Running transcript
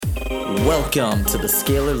Welcome to the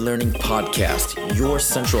Scalar Learning Podcast, your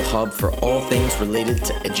central hub for all things related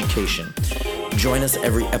to education. Join us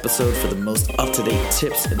every episode for the most up-to-date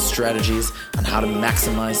tips and strategies on how to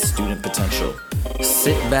maximize student potential.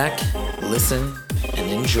 Sit back, listen,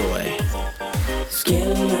 and enjoy.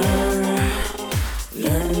 Scalar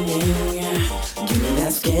learning, give me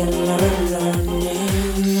that scalar learning.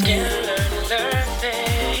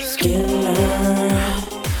 Scalar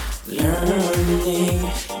learning,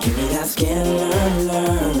 give me that scalar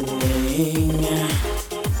learning.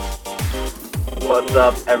 What's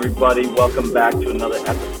up, everybody? Welcome back to another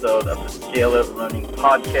episode of the Scalar Learning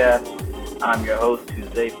Podcast. I'm your host,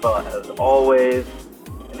 Huzefa, as always.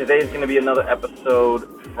 And today is going to be another episode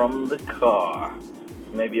from the car.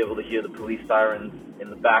 You may be able to hear the police sirens in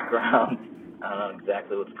the background. I don't know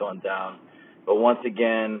exactly what's going down. But once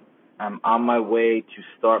again, I'm on my way to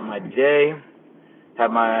start my day.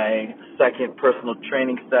 Have my second personal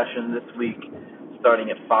training session this week, starting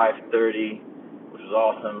at 5:30, which was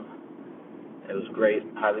awesome. It was great.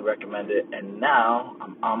 Highly recommend it. And now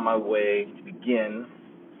I'm on my way to begin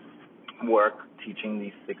work teaching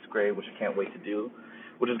the sixth grade, which I can't wait to do,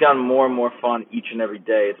 which has gotten more and more fun each and every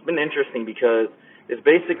day. It's been interesting because it's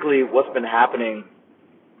basically what's been happening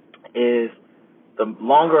is the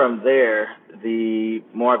longer I'm there, the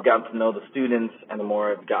more I've gotten to know the students and the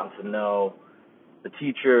more I've gotten to know the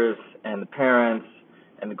teachers and the parents.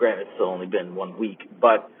 And granted, it's still only been 1 week,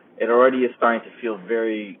 but it already is starting to feel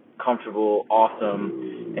very comfortable, awesome,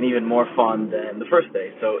 and even more fun than the first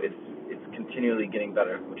day. So it's continually getting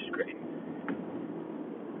better, which is great.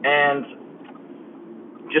 And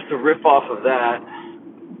just to riff off of that,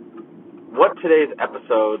 what today's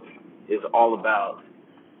episode is all about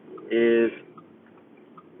is,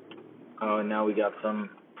 oh, and now we got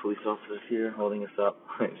some police officers here holding us up.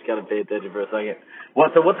 Just got to pay attention for a second.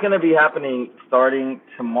 So what's going to be happening starting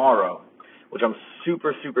tomorrow, which I'm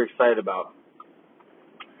super, super excited about,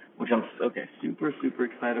 super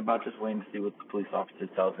excited about, just waiting to see what the police officer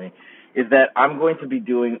tells me, is that I'm going to be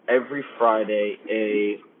doing every Friday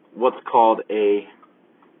what's called a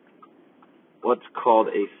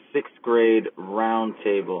sixth grade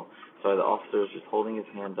roundtable. Sorry, the officer is just holding his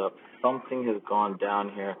hand up. Something has gone down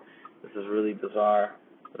here. This is really bizarre,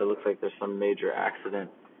 but it looks like there's some major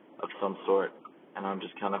accident of some sort, and I'm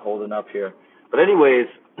just kind of holding up here. But anyways,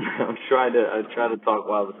 I try to talk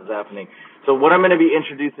while this is happening. So what I'm going to be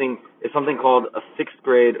introducing is something called a sixth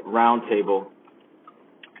grade roundtable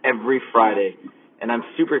every Friday, and I'm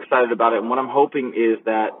super excited about it. And what I'm hoping is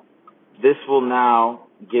that this will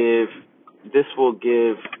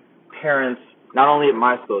give parents, not only at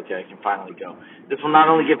my school, okay, I can finally go. This will not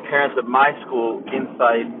only give parents at my school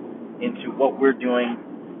insight into what we're doing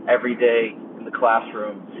every day in the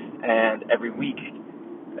classroom and every week,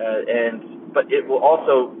 but it will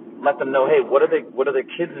also let them know, hey, what are their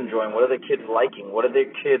kids enjoying? What are their kids liking? What are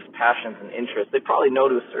their kids' passions and interests? They probably know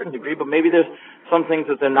to a certain degree, but maybe there's some things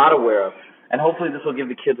that they're not aware of. And hopefully this will give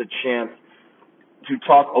the kids a chance to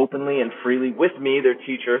talk openly and freely with me, their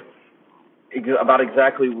teacher, about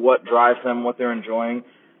exactly what drives them, what they're enjoying,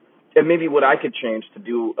 and maybe what I could change to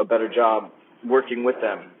do a better job working with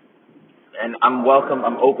them. And I'm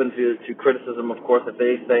open to criticism, of course, if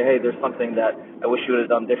they say, hey, there's something that I wish you would have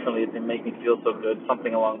done differently, it didn't make me feel so good,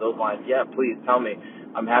 something along those lines. Yeah, please tell me.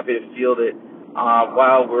 I'm happy to field it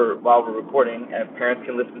while we're recording, and parents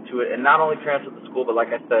can listen to it. And not only parents at the school, but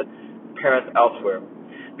like I said, parents elsewhere.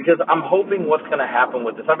 Because I'm hoping what's going to happen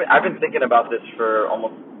with this. I've been thinking about this for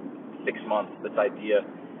almost 6 months, this idea.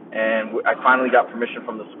 And I finally got permission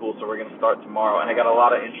from the school, so we're going to start tomorrow. And I got a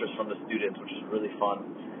lot of interest from the students, which is really fun.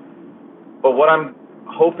 But what I'm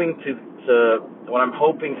hoping to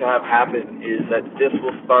have happen is that this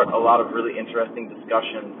will start a lot of really interesting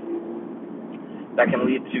discussions that can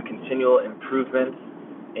lead to continual improvements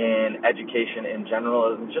in education in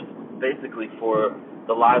general, and just basically for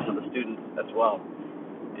the lives of the students as well,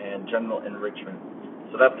 and general enrichment.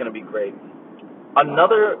 So that's going to be great.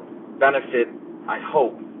 Another benefit, I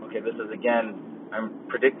hope, okay, this is again, I'm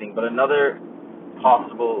predicting, but another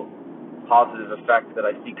possible positive effect that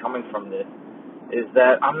I see coming from this is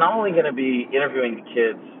that I'm not only going to be interviewing the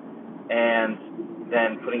kids and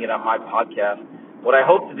then putting it on my podcast. What I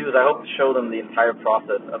hope to do is I hope to show them the entire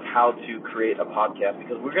process of how to create a podcast,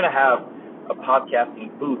 because we're going to have a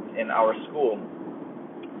podcasting booth in our school.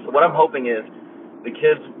 So what I'm hoping is the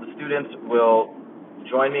students will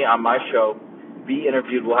join me on my show, be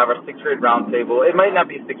interviewed. We'll have our sixth grade roundtable. It might not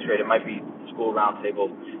be sixth grade. It might be school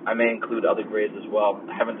roundtable. I may include other grades as well.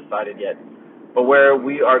 I haven't decided yet. But where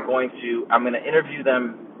I'm going to interview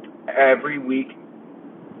them every week,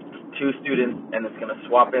 2 students, and it's going to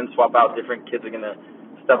swap in, swap out. Different kids are going to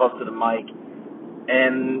step up to the mic,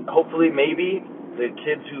 and hopefully maybe the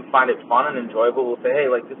kids who find it fun and enjoyable will say, hey,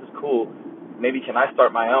 like, this is cool. Maybe can I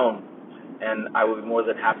start my own? And I would be more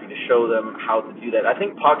than happy to show them how to do that. I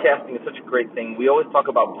think podcasting is such a great thing. We always talk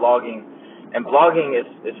about blogging, and blogging is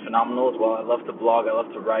phenomenal as well. I love to blog. I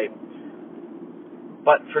love to write.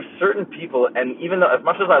 But for certain people, and even though as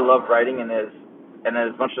much as I love writing and as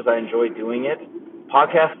much as I enjoy doing it,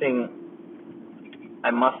 podcasting, I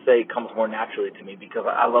must say, comes more naturally to me because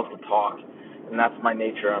I love to talk, and that's my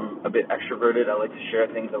nature. I'm a bit extroverted. I like to share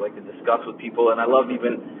things. I like to discuss with people, and I love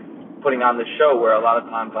even putting on this show where a lot of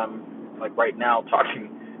times I'm, like right now, talking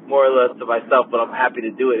more or less to myself, but I'm happy to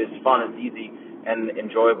do it. It's fun, it's easy, and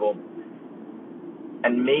enjoyable.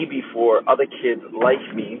 And maybe for other kids like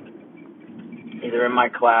me, either in my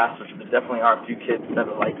class, which there definitely are a few kids that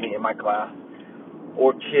are like me in my class,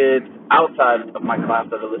 or kids outside of my class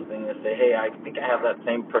that are listening and say, hey, I think I have that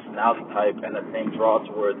same personality type and that same draw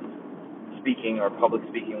towards speaking or public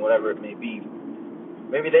speaking, whatever it may be.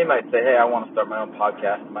 Maybe they might say, hey, I want to start my own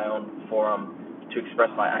podcast, my own forum to express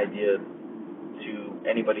my ideas to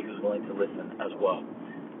anybody who's willing to listen as well.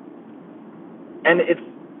 And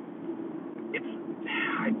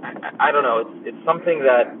I don't know, it's something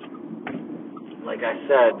that, like I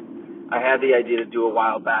said, I had the idea to do a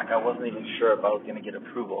while back. I wasn't even sure if I was going to get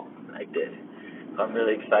approval, and I did. So I'm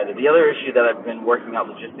really excited. The other issue that I've been working out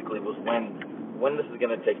logistically was when this is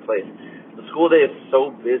going to take place. The school day is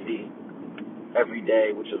so busy every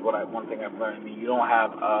day, which is one thing I've learned. I mean, you don't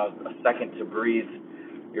have a second to breathe.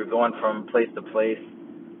 You're going from place to place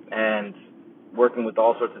and working with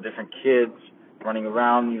all sorts of different kids, running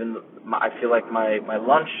around. Even I feel like my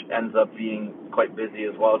lunch ends up being quite busy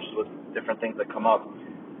as well, just with different things that come up.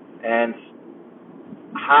 And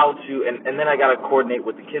and then I got to coordinate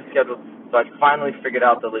with the kids' schedule. So I finally figured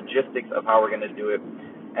out the logistics of how we're going to do it.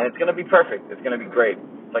 And it's going to be perfect. It's going to be great.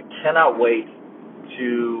 So I cannot wait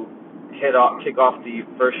to kick off the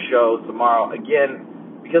first show tomorrow. Again,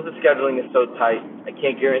 because the scheduling is so tight, I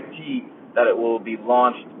can't guarantee that it will be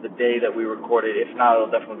launched the day that we recorded. If not,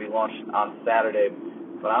 it'll definitely be launched on Saturday.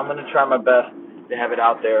 But I'm going to try my best to have it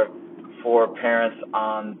out there for parents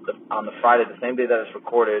on the Friday, the same day that it's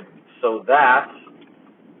recorded, so that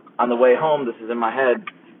on the way home, this is in my head,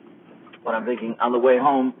 what I'm thinking, on the way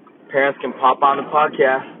home, parents can pop on the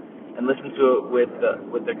podcast and listen to it with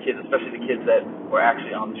their kids, especially the kids that were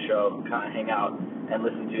actually on the show, kind of hang out and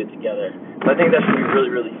listen to it together. So I think that should be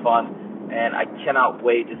really, really fun, and I cannot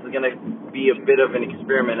wait. This is going to be a bit of an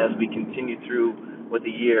experiment as we continue through with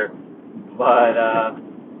the year, but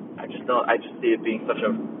I just see it being such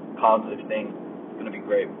a positive thing. It's going to be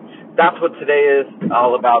great. That's what today is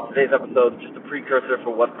all about. Today's episode is just a precursor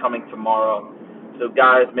for what's coming tomorrow. So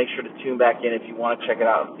guys, make sure to tune back in if you want to check it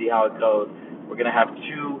out and see how it goes. We're going to have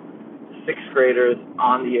 2 6th graders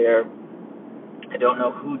on the air. I don't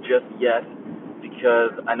know who just yet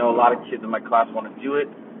because I know a lot of kids in my class want to do it.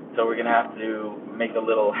 So we're going to have to make a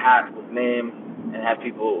little hat with names and have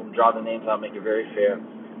people draw the names out, make it very fair.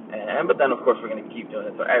 But then, of course, we're going to keep doing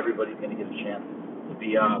it so everybody's going to get a chance to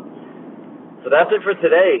be on. So that's it for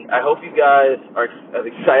today. I hope you guys are as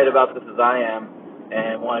excited about this as I am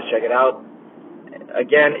and want to check it out.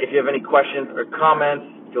 Again, if you have any questions or comments,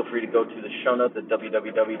 feel free to go to the show notes at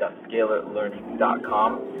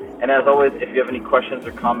www.scalarlearning.com. And as always, if you have any questions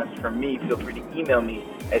or comments for me, feel free to email me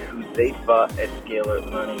at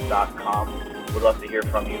huzefa@scalarlearning.com. We'd love to hear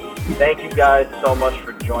from you. Thank you guys so much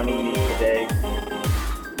for joining me today.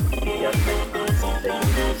 See you guys next time.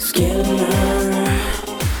 Thank you.